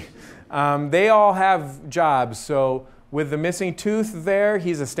industry. They all have jobs. So with the missing tooth there,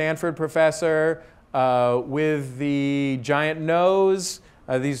 he's a Stanford professor. With the giant nose,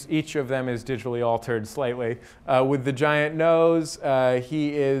 each of them is digitally altered slightly. With the giant nose,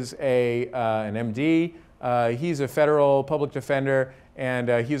 he is an MD. He's a federal public defender,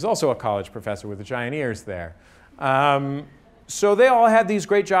 and he's also a college professor with the giant ears there. So they all had these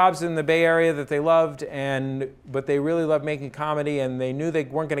great jobs in the Bay Area that they loved, but they really loved making comedy, and they knew they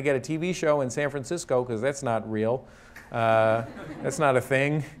weren't going to get a TV show in San Francisco because that's not real. That's not a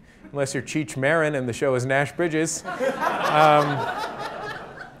thing, unless you're Cheech Marin and the show is Nash Bridges.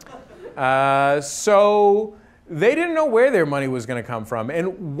 So they didn't know where their money was going to come from.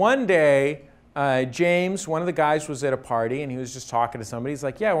 And one day, James, one of the guys, was at a party and he was just talking to somebody. He's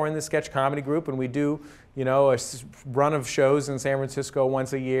like, yeah, we're in the sketch comedy group and we do, you know, a run of shows in San Francisco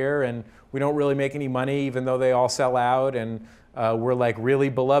once a year, and we don't really make any money even though they all sell out, and we're like really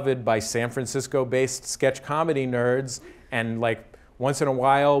beloved by San Francisco-based sketch comedy nerds, and like once in a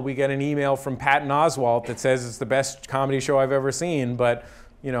while we get an email from Patton Oswalt that says it's the best comedy show I've ever seen, but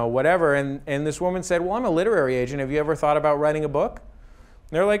you know, whatever. And this woman said, well, I'm a literary agent. Have you ever thought about writing a book?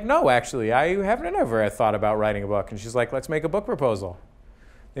 And they're like, no, actually, I haven't ever thought about writing a book. And she's like, let's make a book proposal.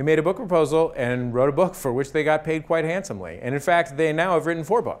 They made a book proposal and wrote a book for which they got paid quite handsomely. And in fact, they now have written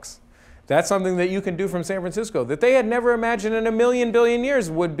 4 books. That's something that you can do from San Francisco that they had never imagined in a million billion years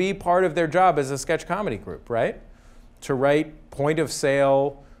would be part of their job as a sketch comedy group, right? To write point of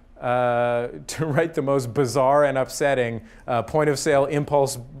sale, to write the most bizarre and upsetting point of sale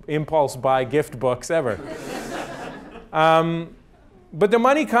impulse buy gift books ever. But the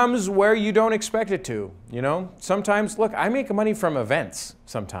money comes where you don't expect it to, you know? Sometimes, look, I make money from events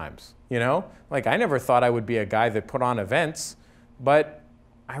sometimes, you know? Like, I never thought I would be a guy that put on events, but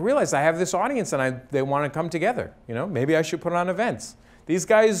I realized I have this audience and they want to come together, you know? Maybe I should put on events. These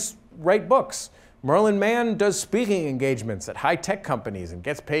guys write books. Merlin Mann does speaking engagements at high-tech companies and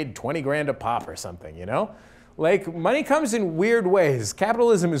gets paid 20 grand a pop or something, you know? Like, money comes in weird ways.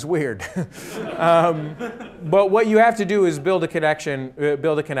 Capitalism is weird. But what you have to do is build a connection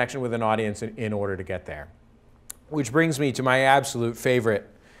with an audience in order to get there. Which brings me to my absolute favorite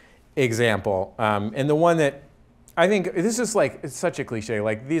example, and the one that I think, this is like, it's such a cliche.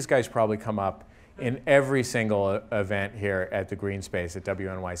 Like, these guys probably come up in every single event here at the Green Space at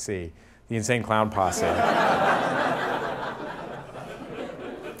WNYC. The Insane Clown Posse.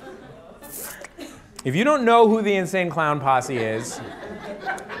 If you don't know who the Insane Clown Posse is,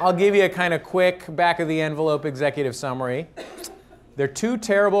 I'll give you a kind of quick back-of-the-envelope executive summary. They're 2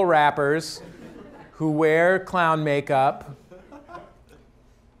 terrible rappers who wear clown makeup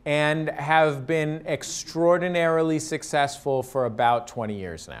and have been extraordinarily successful for about 20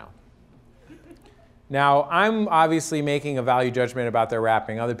 years now. Now, I'm obviously making a value judgment about their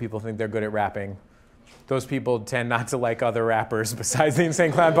rapping. Other people think they're good at rapping. Those people tend not to like other rappers besides the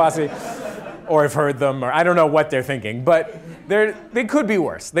Insane Clown Posse, or have heard them, or I don't know what they're thinking. But they could be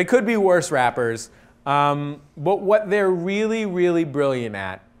worse. They could be worse rappers. But what they're really, really brilliant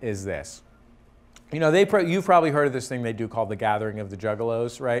at is this. You know, you've probably heard of this thing they do called the Gathering of the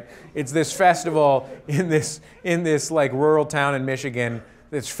Juggalos, right? It's this festival in this like rural town in Michigan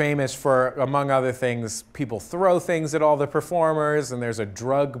that's famous for, among other things, people throw things at all the performers, and there's a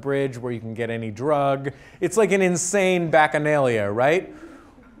drug bridge where you can get any drug. It's like an insane bacchanalia, right?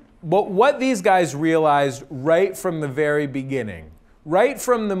 But what these guys realized right from the very beginning, right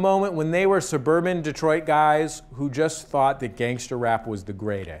from the moment when they were suburban Detroit guys who just thought that gangster rap was the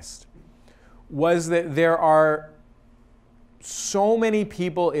greatest, was that there are so many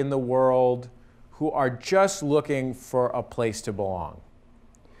people in the world who are just looking for a place to belong.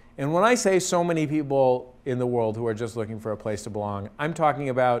 And when I say so many people in the world who are just looking for a place to belong, I'm talking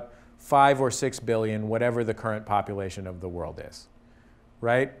about 5 or 6 billion, whatever the current population of the world is.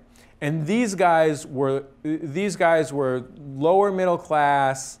 right? And these guys were lower middle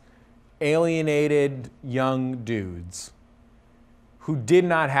class, alienated young dudes who did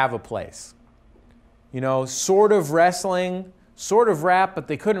not have a place. You know, sort of wrestling, sort of rap, but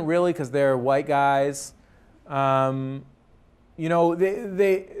they couldn't really because they're white guys. You know,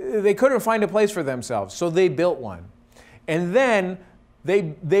 they couldn't find a place for themselves, so they built one. And then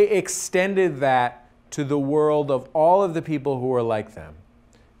they extended that to the world of all of the people who were like them.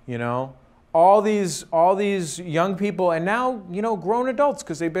 You know, all these young people, and now, you know, grown adults,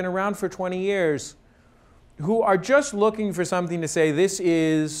 because they've been around for 20 years, who are just looking for something to say, this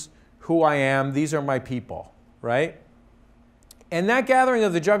is who I am, these are my people, right? And that gathering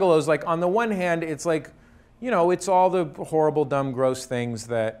of the Juggalos, like, on the one hand, it's like, you know, it's all the horrible, dumb, gross things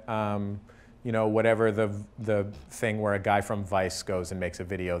that, you know, whatever the thing where a guy from Vice goes and makes a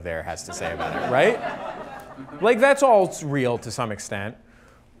video there has to say about it, right? Like, that's all real to some extent.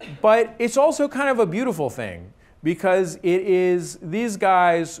 But it's also kind of a beautiful thing, because it is these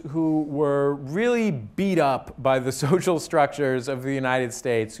guys who were really beat up by the social structures of the United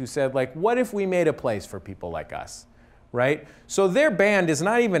States who said, like, what if we made a place for people like us, right? So their band is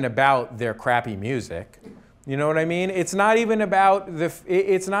not even about their crappy music. You know what I mean? It's not even about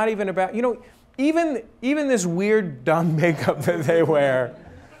it's not even about, you know, even this weird, dumb makeup that they wear,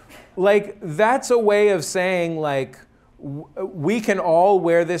 like, that's a way of saying, like, we can all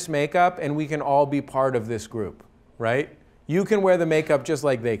wear this makeup and we can all be part of this group, right? You can wear the makeup just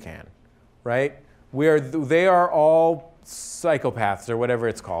like they can, right? They are all psychopaths, or whatever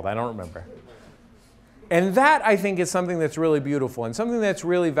it's called. I don't remember. And that, I think, is something that's really beautiful and something that's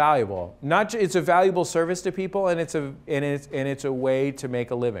really valuable. It's a valuable service to people, and it's a way to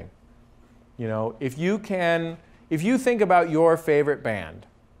make a living. You know, if you think about your favorite band,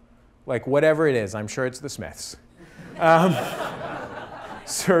 like whatever it is, I'm sure it's the Smiths.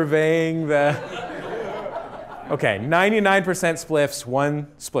 Surveying the, okay, 99% spliffs, 1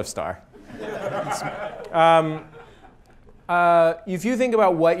 spliff star. If you think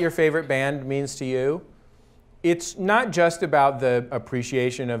about what your favorite band means to you, it's not just about the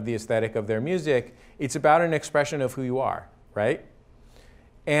appreciation of the aesthetic of their music, it's about an expression of who you are, right?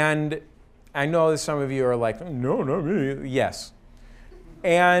 And I know that some of you are like, no, not me. Yes.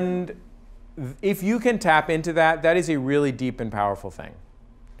 And if you can tap into that, that is a really deep and powerful thing.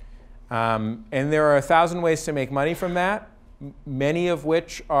 And there are 1,000 ways to make money from that, many of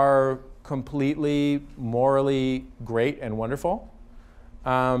which are completely morally great and wonderful.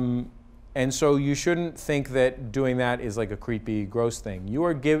 And so you shouldn't think that doing that is like a creepy, gross thing.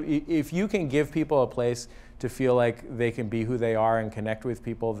 If you can give people a place to feel like they can be who they are and connect with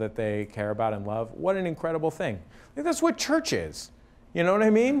people that they care about and love, what an incredible thing. Like, that's what church is. You know what I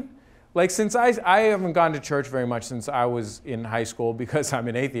mean? Like, since I haven't gone to church very much since I was in high school because I'm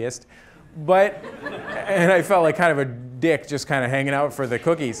an atheist, and I felt like kind of a dick just kind of hanging out for the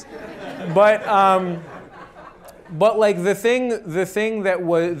cookies. But like the thing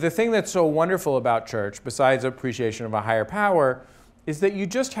that's so wonderful about church, besides appreciation of a higher power, is that you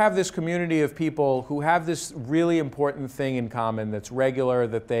just have this community of people who have this really important thing in common that's regular,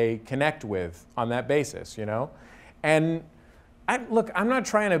 that they connect with on that basis, you know? And look, I'm not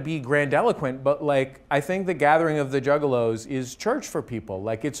trying to be grandiloquent, but like, I think the gathering of the Juggalos is church for people.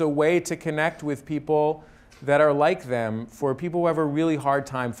 Like, it's a way to connect with people that are like them, for people who have a really hard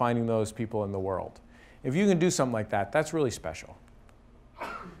time finding those people in the world. If you can do something like that, that's really special.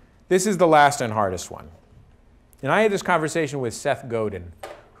 This is the last and hardest one. And I had this conversation with Seth Godin,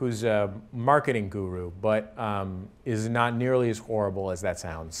 who's a marketing guru, but is not nearly as horrible as that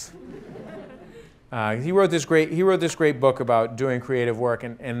sounds. He wrote this great book about doing creative work,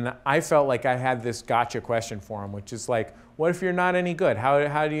 and I felt like I had this gotcha question for him, which is like, what if you're not any good?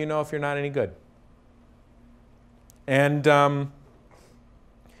 How do you know if you're not any good? And there's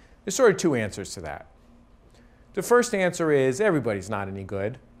sort of 2 answers to that. The first answer is everybody's not any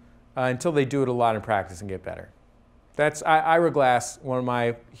good until they do it a lot in practice and get better. That's Ira Glass, one of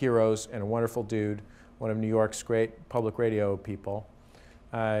my heroes and a wonderful dude, one of New York's great public radio people.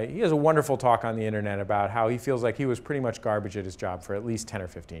 He has a wonderful talk on the internet about how he feels like he was pretty much garbage at his job for at least 10 or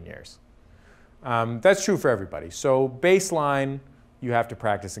 15 years. That's true for everybody. So baseline, you have to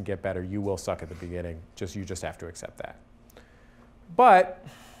practice and get better. You will suck at the beginning. You just have to accept that. But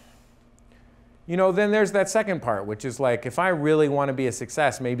you know, then there's that second part, which is like, if I really want to be a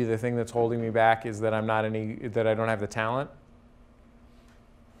success, maybe the thing that's holding me back is that that I don't have the talent.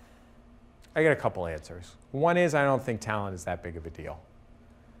 I get a couple answers. One is, I don't think talent is that big of a deal.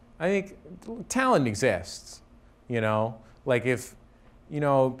 I think talent exists, you know? Like,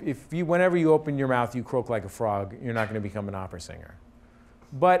 whenever you open your mouth, you croak like a frog, you're not going to become an opera singer.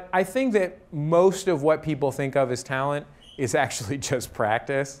 But I think that most of what people think of as talent is actually just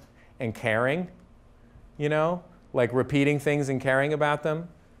practice and caring, you know, like repeating things and caring about them.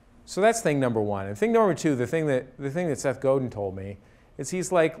 So that's thing number one. And thing number two, the thing that Seth Godin told me is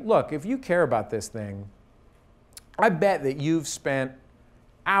he's like, look, if you care about this thing, I bet that you've spent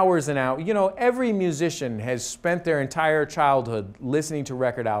hours and hours. You know, every musician has spent their entire childhood listening to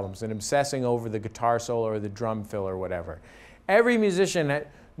record albums and obsessing over the guitar solo or the drum fill or whatever. Every musician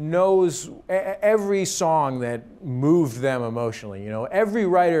knows every song that moved them emotionally. You know, every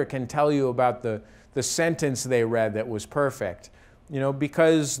writer can tell you about the sentence they read that was perfect. You know,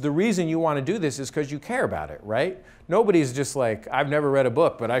 because the reason you want to do this is because you care about it, right? Nobody's just like, I've never read a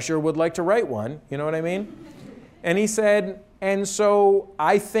book, but I sure would like to write one. You know what I mean? And he said, and so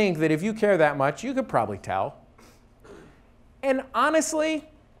I think that if you care that much, you could probably tell. And honestly,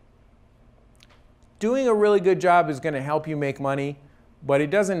 doing a really good job is going to help you make money, but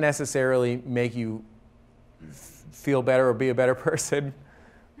it doesn't necessarily make you feel better or be a better person.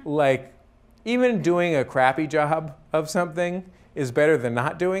 Like, even doing a crappy job of something is better than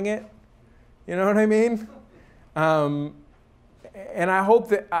not doing it. You know what I mean? And I hope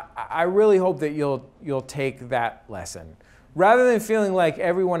that I really hope that you'll take that lesson, rather than feeling like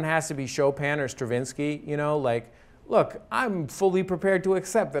everyone has to be Chopin or Stravinsky. You know, like, look, I'm fully prepared to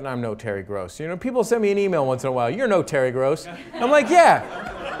accept that I'm no Terry Gross. You know, people send me an email once in a while. You're no Terry Gross. I'm like,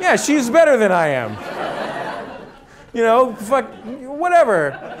 yeah, she's better than I am. You know, fuck,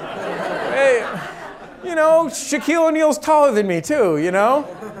 whatever. Hey, you know, Shaquille O'Neal's taller than me too. You know,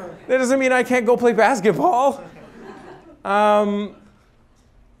 that doesn't mean I can't go play basketball.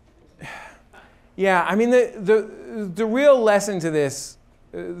 Yeah, I mean, the real lesson to this,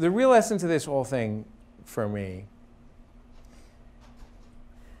 whole thing for me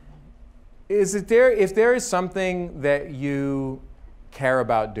is that if there is something that you care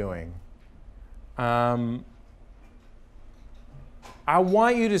about doing, I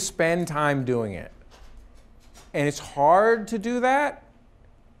want you to spend time doing it. And it's hard to do that,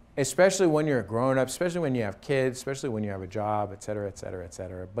 especially when you're a grown-up, especially when you have kids, especially when you have a job, et cetera, et cetera, et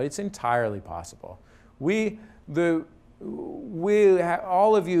cetera. But it's entirely possible. All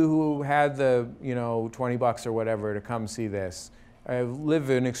of you who had the, you know, $20 or whatever to come see this, live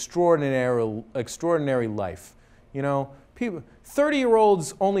an extraordinary life. You know,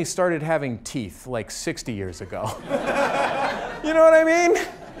 30-year-olds only started having teeth like 60 years ago. You know what I mean?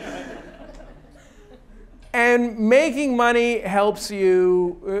 And making money helps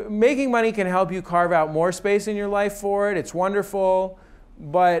you, making money can help you carve out more space in your life for it. It's wonderful.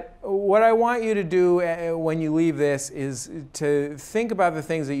 But what I want you to do when you leave this is to think about the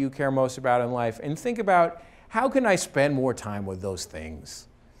things that you care most about in life, and think about, how can I spend more time with those things?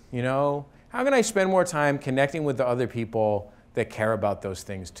 You know, how can I spend more time connecting with the other people that care about those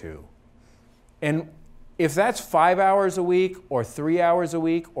things too? And if that's 5 hours a week or 3 hours a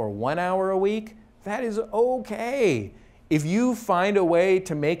week or 1 hour a week, that is okay. If you find a way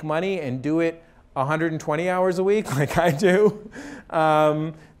to make money and do it 120 hours a week, like I do,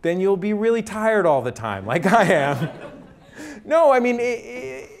 then you'll be really tired all the time, like I am. No, I mean,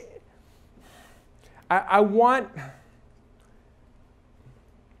 I've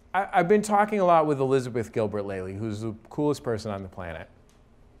been talking a lot with Elizabeth Gilbert lately, who's the coolest person on the planet.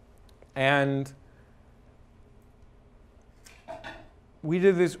 And we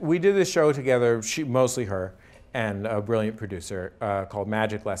did this show together, mostly her, and a brilliant producer called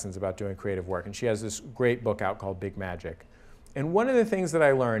Magic Lessons about doing creative work. And she has this great book out called Big Magic. And one of the things that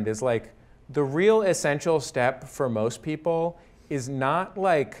I learned is, like, the real essential step for most people is not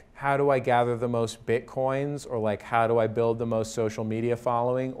like, how do I gather the most Bitcoins, or like, how do I build the most social media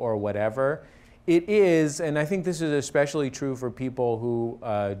following, or whatever. It is, and I think this is especially true for people who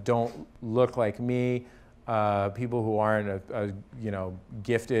don't look like me, people who aren't you know,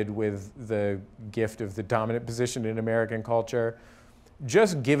 gifted with the gift of the dominant position in American culture,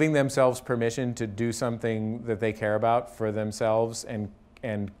 just giving themselves permission to do something that they care about for themselves and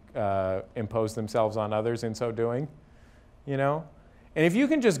impose themselves on others in so doing, you know? And if you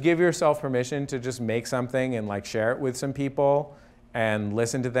can just give yourself permission to just make something and, like, share it with some people and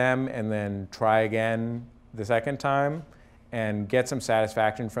listen to them and then try again the second time, and get some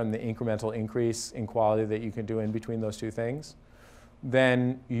satisfaction from the incremental increase in quality that you can do in between those two things,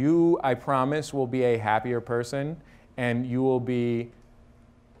 then you, I promise, will be a happier person, and you will be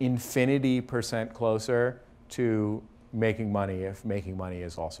infinity% closer to making money if making money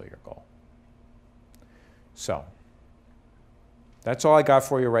is also your goal. So that's all I got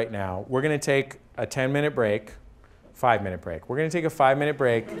for you right now. We're going to take a 10-minute break, 5-minute break. We're going to take a 5-minute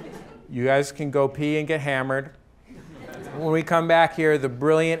break. You guys can go pee and get hammered. when we come back here, the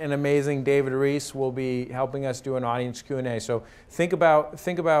brilliant and amazing David Reese will be helping us do an audience Q&A. So think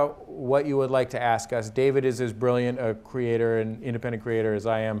about what you would like to ask us. David is as brilliant a creator and independent creator as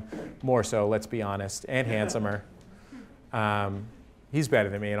I am, more so, let's be honest, and handsomer. He's better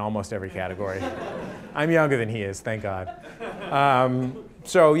than me in almost every category. I'm younger than he is, thank God.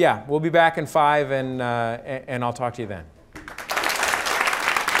 So yeah, we'll be back in 5, and I'll talk to you then.